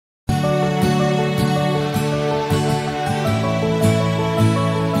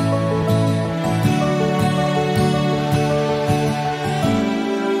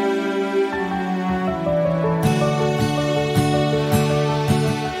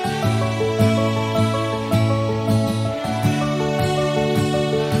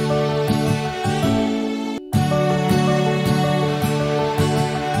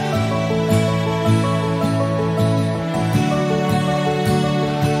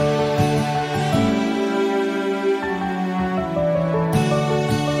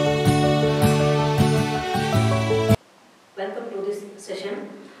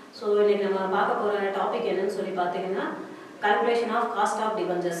நம்ம பார்க்க போகிற டாபிக் என்னன்னு சொல்லி பார்த்தீங்கன்னா calculation of cost of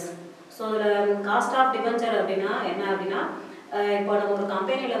debentures. So இதில் காஸ்ட் ஆஃப் டிபென்ச்சர் அப்படின்னா என்ன அப்படின்னா இப்போ நம்ம ஒரு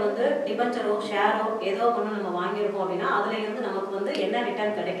கம்பெனியில் வந்து டிபென்ச்சரோ ஷேரோ ஏதோ ஒன்று நம்ம வாங்கியிருக்கோம் அப்படின்னா அதுலேருந்து நமக்கு வந்து என்ன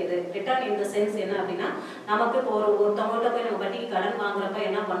ரிட்டர்ன் கிடைக்குது. ரிட்டர்ன் இந்த சென்ஸ் என்ன அப்படின்னா நமக்கு இப்போ ஒருத்தவங்கள்ட்ட போய் நம்ம வட்டிக்கு கடன் வாங்குறப்ப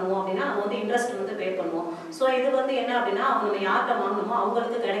என்ன பண்ணுவோம் அப்படின்னா நம்ம வந்து இன்ட்ரெஸ்ட் வந்து பே பண்ணுவோம். ஸோ இது வந்து என்ன அப்படின்னா அவங்க நம்ம யார்கிட்ட வாங்கணுமோ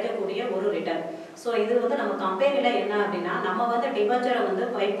அவங்களுக்கு கிடைக்கக்கூடிய ஒரு ரிட்டர்ன். ஸோ இது வந்து நம்ம கம்பெனியில் என்ன அப்படின்னா நம்ம வந்து டிபென்ச்சரை வந்து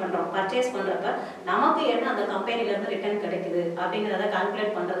பை பண்ணுறோம் பர்ச்சேஸ் பண்ணுறப்ப நமக்கு என்ன அந்த கம்பெனிலேருந்து ரிட்டர்ன் கிடைக்குது அப்படிங்கிறத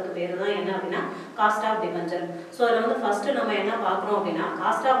கால்குலேட் பண்ணுறதுக்கு பேர் தான் என்ன அப்படின்னா காஸ்ட் ஆஃப் டிபென்ச்சர். ஸோ அதில் வந்து ஃபர்ஸ்ட் நம்ம என்ன பார்க்குறோம் அப்படின்னா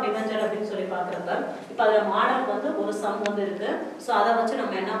காஸ்ட் ஆஃப் டிபென்ச்சர் அப்படின்னு சொல்லி பார்க்குறப்ப இப்போ அதில் மாடல் வந்து ஒரு சம் வந்து இருக்கு. ஸோ அதை வச்சு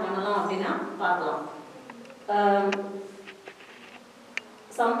நம்ம என்ன பண்ணலாம் அப்படின்னா பார்க்கலாம்.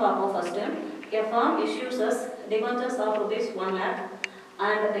 சம் பார்ப்போம். First a firm issues us debentures of rupees 1 lakh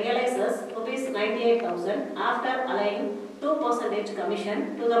and realizes rupees 98,000 after allowing 2% commission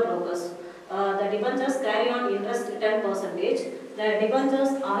to the brokers. The debentures carry on interest 10%. The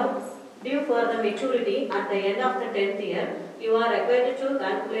debentures are due for the maturity at the end of the 10th year. You are required to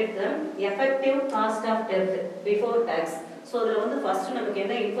calculate the effective cost of debt before tax. So இதில் வந்து first நமக்கு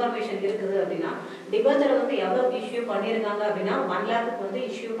என்ன information இருக்குது அப்படின்னா டிபென்ச்சரை வந்து எவ்வளோ issue பண்ணியிருக்காங்க அப்படின்னா 1 லேக்கு வந்து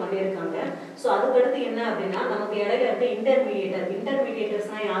இஷ்யூ பண்ணியிருக்காங்க. ஸோ அதுக்கடுத்து என்ன அப்படின்னா நமக்கு இடையில வந்து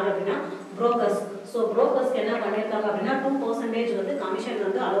இன்டர்மீடியேட்டர்ஸ்னால் யார் அப்படின்னா புரோக்கர்ஸ். ஸோ புரோக்கர்ஸ்க்கு என்ன பண்ணியிருக்காங்க அப்படின்னா 2% வந்து கமிஷன்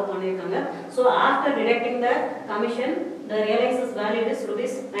வந்து அலோவ் பண்ணியிருக்காங்க. So after deducting the commission the realizes value is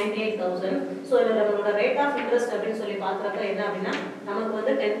rupees 98,000. So இதில் நம்மளோட ரேட் ஆஃப் இன்ட்ரெஸ்ட் அப்படின்னு சொல்லி பார்க்குறப்ப என்ன அப்படின்னா நமக்கு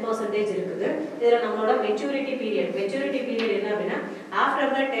வந்து 10% இருக்குது. இதில் நம்மளோட மெச்சூரிட்டி பீரியட் என்ன அப்படின்னா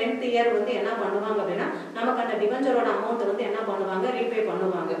ஆஃப்டர் த 10th இயர் வந்து என்ன பண்ணுவாங்க அப்படின்னா நமக்கு அந்த டிபென்ச்சரோட அமௌண்ட் வந்து என்ன பண்ணுவாங்க ரீபே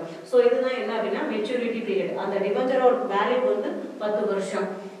பண்ணுவாங்க. ஸோ இதுதான் என்ன அப்படின்னா மெச்சூரிட்டி பீரியட். அந்த டிபென்ச்சரோட வேல்யூ வந்து 10 வருஷம்.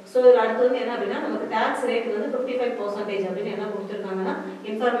 ஸோ இதில் அடுத்து வந்து என்ன அப்படின்னா நமக்கு டேக்ஸ் ரேட் வந்து 55% அப்படின்னு என்ன கொடுத்துருக்காங்கன்னா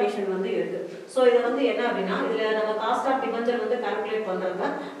இன்ஃபர்மேஷன் வந்து இருக்கு. ஸோ இதை வந்து என்ன அப்படின்னா இதில் நம்ம காஸ்ட் ஆஃப் டிபென்ச்சர் வந்து கால்குலேட் பண்ணுறப்ப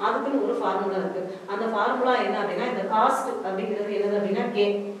அதுக்குன்னு ஒரு ஃபார்முலா இருக்கு. அந்த ஃபார்முலா என்ன அப்படின்னா இந்த காஸ்ட் அப்படிங்கிறது என்னது அப்படின்னா கே.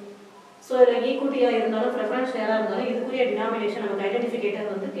 ஸோ இதில் ஈக்குவிட்டியாக இருந்தாலும் ப்ரெஃபரன்ஸ் ஷேராக இருந்தாலும் இதுக்குரிய டினாமினேஷன் நமக்கு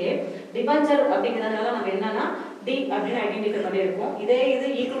ஐடென்டிஃபிகேட்டர் வந்து கே. டிபென்ச்சர் அப்படிங்கிறதுனால நம்ம என்னன்னா டி அப்படின்னு ஐடென்டிஃபை பண்ணியிருக்கோம். இதே இது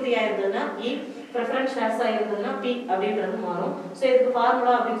ஈக்குவிட்டியாக இருந்ததுன்னா இ, ப்ரெஃபரன்ஸ் ஷேர்ஸாக இருந்ததுன்னா பி அப்படின்றது மாறும். ஸோ இதுக்கு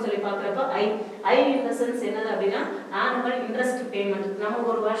ஃபார்முலா அப்படின்னு சொல்லி பார்க்குறப்ப ஐ இந்த சென்ஸ் என்னது அப்படின்னா ஆனுவல் இன்ட்ரெஸ்ட் பேமெண்ட். நம்ம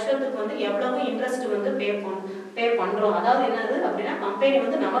ஒரு வருஷத்துக்கு வந்து எவ்வளவு இன்ட்ரெஸ்ட் வந்து பே பண்ணுறோம் அதாவது என்னது அப்படின்னா கம்பெனி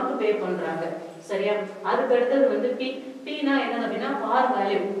வந்து நமக்கு பே பண்ணுறாங்க. சரியா? அதுக்கு அடுத்தது வந்து பினா என்னது அப்படின்னா பார்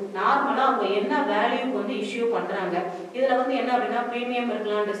வேல்யூ. நார்மலாக அவங்க என்ன வேல்யூக்கு வந்து இஷ்யூ பண்ணுறாங்க. இதில் வந்து என்ன அப்படின்னா ப்ரீமியம்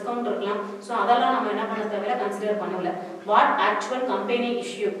இருக்கலாம், டிஸ்கவுண்ட் இருக்கலாம். ஸோ அதெல்லாம் நம்ம என்ன பண்ண தேவையில்ல, கன்சிடர் பண்ணல. What actual company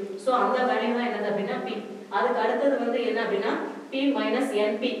issue. So அந்த வேல்யூ தான் என்னது அப்படின்னா பி. அதுக்கு அடுத்தது வந்து என்ன அப்படின்னா பி மைனஸ்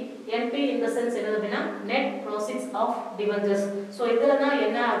என்பி. என்பி இந்த சென்ஸ் என்னது அப்படின்னா net profits of debentures. So இதில் தான்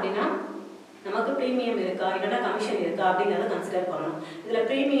என்ன அப்படின்னா நமக்கு ப்ரீமியம் இருக்கா இல்லைன்னா கமிஷன் இருக்கா அப்படிங்கிறத கன்சிடர் பண்ணணும். இதில்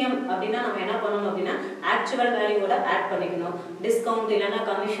ப்ரீமியம் அப்படின்னா நம்ம என்ன பண்ணணும் அப்படின்னா ஆக்சுவல் வேல்யூவோட ஆட் பண்ணிக்கணும். டிஸ்கவுண்ட் இல்லைன்னா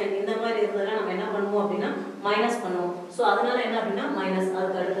கமிஷன் இந்த மாதிரி இருந்ததுன்னா நம்ம என்ன பண்ணுவோம் அப்படின்னா மைனஸ் பண்ணுவோம். ஸோ அதனால என்ன அப்படின்னா மைனஸ்.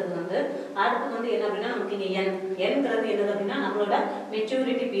 அதுக்கு அடுத்தது வந்து என்ன அப்படின்னா நமக்கு இங்கே என்கிறது என்னது அப்படின்னா நம்மளோட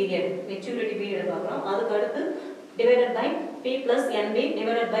மெச்சூரிட்டி பீரியட் பார்க்குறோம். அதுக்கு அடுத்து divided by P plus NB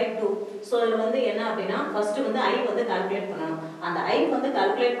divided by 2. So இதில் வந்து என்ன அப்படின்னா ஃபர்ஸ்ட் வந்து I வந்து கால்குலேட் பண்ணணும். அந்த I வந்து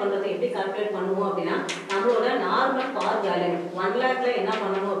கால்குலேட் பண்ணுறது எப்படி கால்குலேட் பண்ணுவோம் அப்படின்னா நம்மளோட நார்மல் பார் வேல்யூ 1 லேக்ல என்ன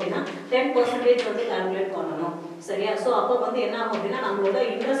பண்ணணும் அப்படின்னா 10% வந்து கால்குலேட் பண்ணணும். சரியா? ஸோ அப்போ வந்து என்ன ஆகும் அப்படின்னா நம்மளோட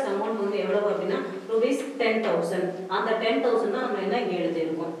இன்ட்ரெஸ்ட் அமௌண்ட் வந்து எவ்வளவு அப்படின்னா rupees 10,000. அந்த 10,000 தான் நம்ம என்ன இங்கே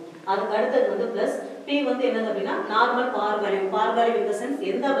எழுதியிருக்கோம். அதுக்கு அடுத்தது வந்து பிளஸ் பி வந்து என்னது அப்படின்னா நார்மல் பார் வேல்யூ இந்த சென்ஸ்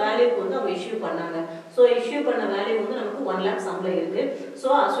எந்த வேல்யூக்கு வந்து அவங்க இஷ்யூ பண்ணாங்க. ஸோ இஷ்யூ பண்ண வேல்யூ வந்து நமக்கு 1 லேக் சம்பளம் இருக்கு. ஸோ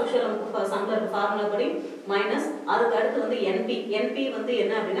அசோஷியல் நமக்கு சம்பளம் ஃபார்முலா படி மைனஸ். அதுக்கு அடுத்து வந்து என்பி வந்து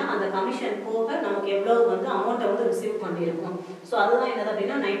என்ன அப்படின்னா அந்த கமிஷன் போக நமக்கு எவ்வளவு வந்து அமௌண்ட்டை வந்து ரிசீவ் பண்ணியிருக்கோம். ஸோ அதுதான் என்னது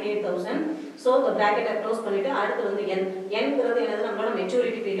அப்படின்னா 98,000. ஸோ இந்த ப்ராக்கெட்டை க்ளோஸ் பண்ணிட்டு அடுத்து வந்து என்கிறது என்னது நம்மளோட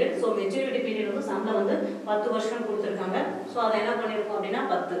maturity period. So maturity period வந்து சம்பளம் வந்து 10 வருஷம் கொடுத்துருக்காங்க. ஸோ அதை என்ன பண்ணியிருக்கோம் அப்படின்னா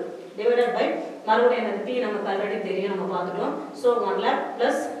 10 டிவைடட் பை மறுபடியும் எனக்கு பி நமக்கு ஆல்ரெடி தெரியும், நம்ம பார்த்துட்டோம். So 1 lakh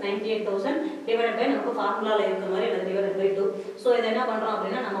plus 98,000 divided by நமக்கு ஃபார்முலாவில் இருக்கிற மாதிரி எனக்கு டிவைடட் பை 2. ஸோ இதை என்ன பண்ணுறோம்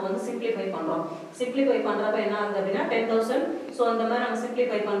அப்படின்னா நம்ம வந்து சிம்பிளிஃபை பண்ணுறப்ப என்ன ஆகுது அப்படின்னா 10,000. ஸோ அந்த மாதிரி நம்ம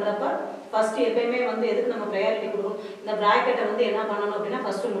சிம்பிளிஃபை பண்ணுறப்ப ஃபர்ஸ்ட் எப்பயுமே வந்து எதுக்கு நம்ம ப்ரையாரிட்டி கொடுக்கணும், இந்த ப்ராக்கெட்டை வந்து என்ன பண்ணணும் அப்படின்னா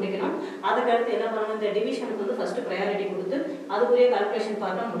ஃபர்ஸ்ட் முடிக்கணும். அதுக்கடுத்து என்ன பண்ணணும், இந்த டிவிஷனுக்கு வந்து ஃபர்ஸ்ட் ப்ரையாரிட்டி கொடுத்து அதுக்குரிய கால்குலேஷன்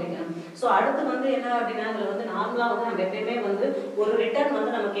பார்க்க முடிக்கணும். ஸோ அடுத்து வந்து என்ன அப்படின்னா இதில் வந்து நார்மலாக வந்து நம்ம எப்பயுமே வந்து ஒரு ரிட்டர்ன்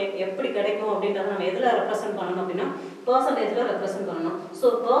வந்து நமக்கு எப்படி கிடைக்கும் அப்படின்றத நம்ம எதில் ரெப்ரசென்ட் பண்ணணும் அப்படின்னா பெர்சன்டேஜில் ரெப்ரசென்ட் பண்ணணும். ஸோ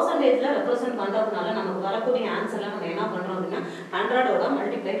பெர்சன்டேஜில் ரெப்ரசென்ட் பண்ணுறதுனால நமக்கு வரக்கூடிய ஆன்சரில் நம்ம என்ன பண்ணுறோம் அப்படின்னா 100ஓட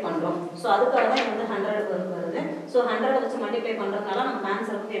மல்டிப்ளை பண்ணுறோம். ஸோ அதுக்காக தான் வந்து 100 வருது. வருது. ஸோ 100 வச்சு மல்டிப்ளை பண்ணுறதுனால நம்ம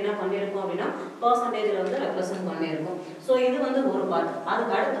ஆன்சர் வந்து என்ன பண்ணியிருக்கோம் அப்படின்னா பர்சன்டேஜில் வந்து ரெப்ரசென்ட் பண்ணியிருக்கோம். ஸோ இது வந்து ஒரு பார்ட்.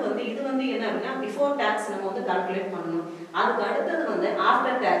 அதுக்கு அடுத்து வந்து இது வந்து என்ன அப்படின்னா பிஃபோர் டேக்ஸ் நம்ம வந்து கால்குலேட் பண்ணணும். அதுக்கு அடுத்தது வந்து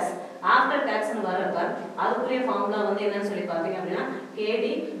ஆஃப்டர் டேக்ஸ். ஆஃப்டர் டேக்ஸ்னு வர்றப்ப அதுக்குரிய ஃபார்முலா வந்து என்னன்னு சொல்லி பார்த்தீங்க அப்படின்னா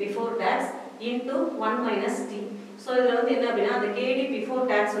கேடி before tax into 1 minus D. So இதில் வந்து என்ன அப்படின்னா அந்த கேடி பிஃபோர்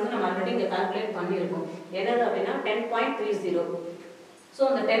டேக்ஸ் வந்து நம்ம ஆல்ரெடி இங்கே கால்குலேட் பண்ணியிருக்கோம். என்னது அப்படின்னா 10.30. ஸோ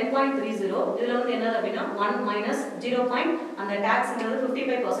அந்த 10.30 இதில் வந்து என்னது அப்படின்னா 1 மைனஸ் 0. அந்த டேக்ஸ்ங்கிறது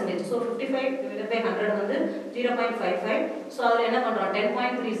 55%. ஸோ 55/100 வந்து 0.55. ஸோ அதில் என்ன பண்ணுறோம்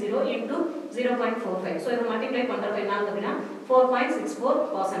 10.30 இன்டூ 0.45. ஸோ இதை மல்டிப்ளை பண்ணுறப்ப என்ன ஆகுது அப்படின்னா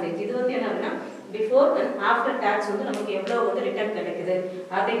 4.64%. இது வந்து என்ன அப்படின்னா பிஃபோர் அண்ட் ஆஃப்டர் டேக்ஸ் வந்து நமக்கு எவ்வளோ வந்து ரிட்டர்ன் கிடைக்குது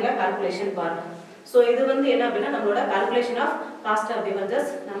அப்படிங்கிற கால்குலேஷன் பார்ட். ஸோ இது வந்து என்ன அப்படின்னா நம்மளோட calculation of cost of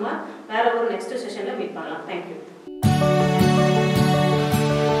debentures. நம்ம வேற ஒரு நெக்ஸ்ட் செஷனில் மீட் பண்ணலாம். தேங்க்யூ.